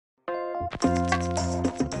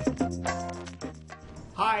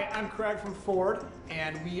Hi, I'm Craig from Ford,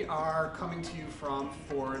 and we are coming to you from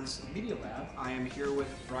Ford's Media Lab. I am here with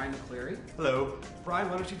Brian McCleary. Hello. Brian,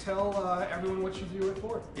 why don't you tell everyone what you do at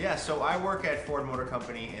Ford? Yeah, so I work at Ford Motor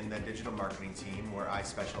Company in the digital marketing team where I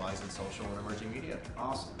specialize in social and emerging media.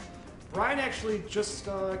 Awesome. Brian actually just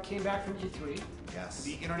came back from E3, Yes.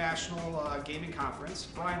 the International Gaming Conference.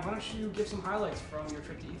 Brian, why don't you give some highlights from your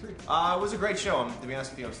trip to E3? It was a great show. To be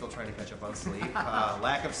honest with you, I'm still trying to catch up on sleep.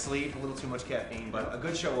 Lack of sleep, a little too much caffeine, but a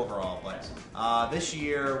good show overall. But this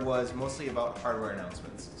year was mostly about hardware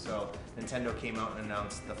announcements. So Nintendo came out and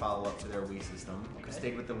announced the follow-up to their Wii system. Okay.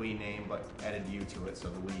 Stayed with the Wii name, but added U to it, so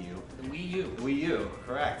the Wii U. The Wii U. The Wii U,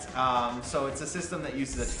 correct. So it's a system that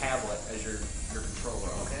uses a tablet as your controller.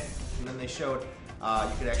 Okay. And then they showed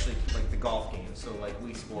you could actually, like the golf games, so like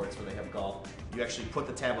Wii Sports where they have golf, you actually put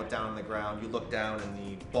the tablet down on the ground, you look down and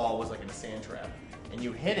the ball was like in a sand trap. And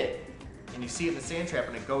you hit it, and you see it in the sand trap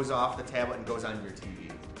and it goes off the tablet and goes on your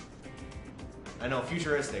TV. I know,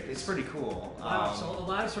 futuristic, it's pretty cool. Wow, so a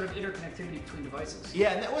lot of sort of interconnectivity between devices.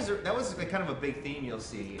 Yeah, and that was kind of a big theme you'll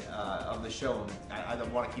see of the show. And I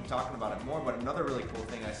want to keep talking about it more, but another really cool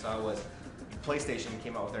thing I saw was PlayStation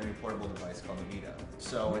came out with their new portable device called the Vita.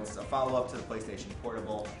 So it's a follow-up to the PlayStation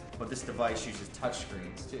Portable, but this device uses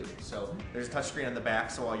touchscreens too. So there's a touchscreen on the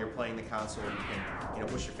back, so while you're playing the console, you can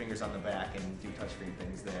push your fingers on the back and do touchscreen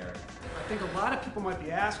things there. I think a lot of people might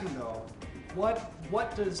be asking though,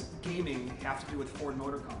 what does gaming have to do with Ford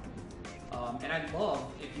Motor Company? And I'd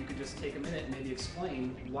love if you could just take a minute and maybe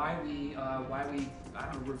explain why we I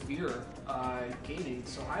don't know, revere gaming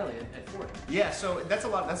so highly at Ford. Yeah, so that's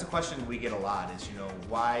a question we get a lot is,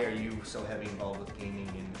 why are you so heavy involved with gaming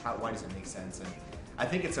and why does it make sense? And I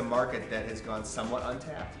think it's a market that has gone somewhat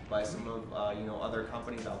untapped by some of other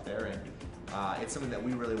companies out there, and it's something that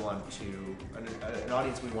we really want to, an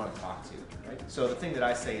audience we want to talk to. Right. So the thing that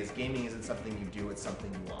I say is gaming isn't something you do, it's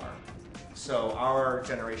something you are. So our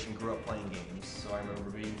generation grew up playing games. So I remember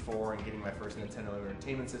being 4 and getting my first Nintendo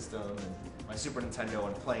Entertainment System and my Super Nintendo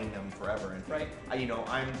and playing them forever. And right.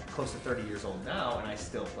 I'm close to 30 years old now and I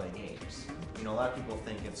still play games. A lot of people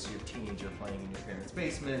think it's your teenager playing in your parents'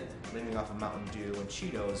 basement, living off of Mountain Dew and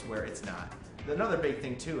Cheetos, where it's not. Another big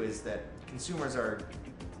thing too is that consumers are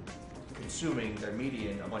consuming their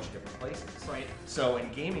media in a bunch of different places. Right. So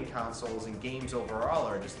in gaming consoles and games overall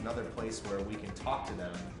are just another place where we can talk to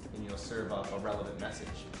them and serve up a relevant message.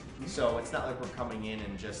 Mm-hmm. So it's not like we're coming in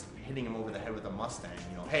and just hitting them over the head with a Mustang.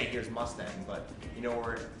 Hey, here's Mustang, but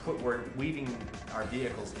we're weaving our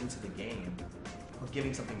vehicles into the game. We're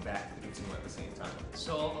giving something back to the consumer at the same time.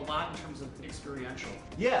 So a lot in terms of experiential.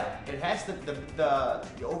 Yeah, it has the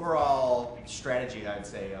overall strategy, I'd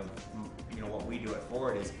say, of what we do at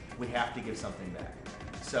Ford is we have to give something back.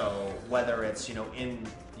 So whether it's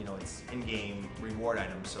it's in-game reward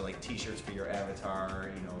items, so like T-shirts for your avatar,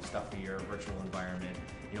 stuff for your virtual environment,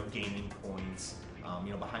 gaming points,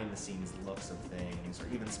 behind-the-scenes looks of things, or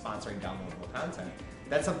even sponsoring downloadable content.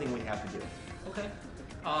 That's something we have to do. Okay.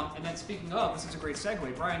 And then speaking of, this is a great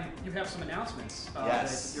segue. Brian, you have some announcements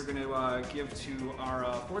Yes. that you're going to give to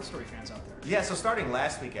our Ford Story fans out there. Yeah, so starting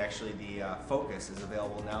last week, actually, the Focus is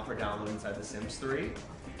available now for download inside The Sims 3.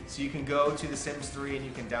 So you can go to The Sims 3 and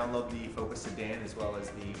you can download the Focus Sedan as well as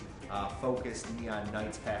the Focus Neon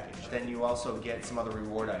Nights package. Then you also get some other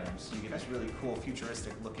reward items. So you get this really cool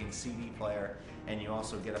futuristic looking CD player, and you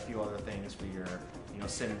also get a few other things for your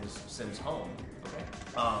Sims home. Okay.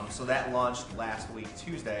 So that launched last week,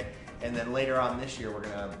 Tuesday, and then later on this year we're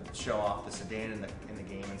going to show off the sedan in the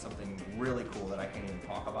game and something really cool that I can't even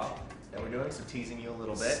talk about that we're doing, so teasing you a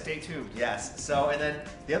little bit. Stay tuned. Yes. So, and then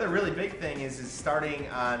the other really big thing is starting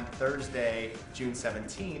on Thursday, June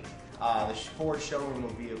 17th, the Ford showroom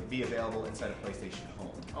will be available inside of PlayStation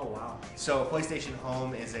Home. Oh, wow. So PlayStation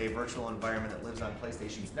Home is a virtual environment that lives on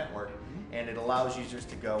PlayStation's network, and it allows users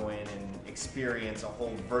to go in and experience a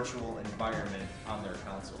whole virtual environment on their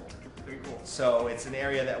console. Very cool. So it's an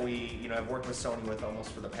area that we, have worked with Sony with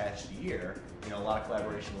almost for the past year. A lot of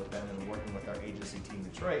collaboration with them and working with our agency team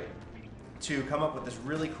Detroit to come up with this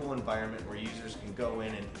really cool environment where users can go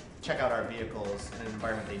in and check out our vehicles in an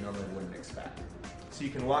environment they normally wouldn't expect. So you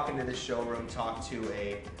can walk into this showroom, talk to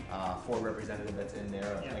a Ford representative that's in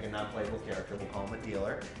there, like a non-playable character, we'll call him a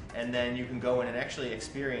dealer, and then you can go in and actually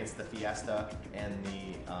experience the Fiesta and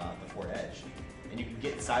the Ford Edge. And you can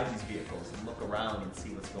get inside these vehicles and look around and see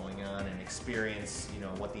what's going on and experience,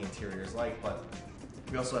 what the interior is like, but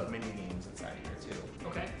we also have mini games inside of here too.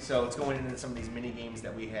 Okay. So it's going into some of these mini games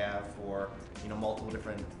that we have for multiple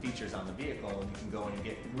different features on the vehicle, and you can go in and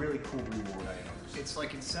get really cool reward items. It's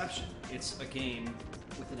like Inception. It's a game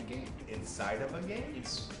within a game. Inside of a game?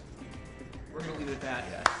 It's We're going to leave it at that.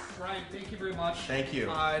 Yeah. Ryan, thank you very much. Thank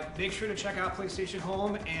you. Make sure to check out PlayStation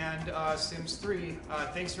Home and Sims 3.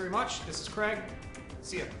 Thanks very much. This is Craig.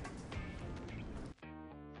 See ya.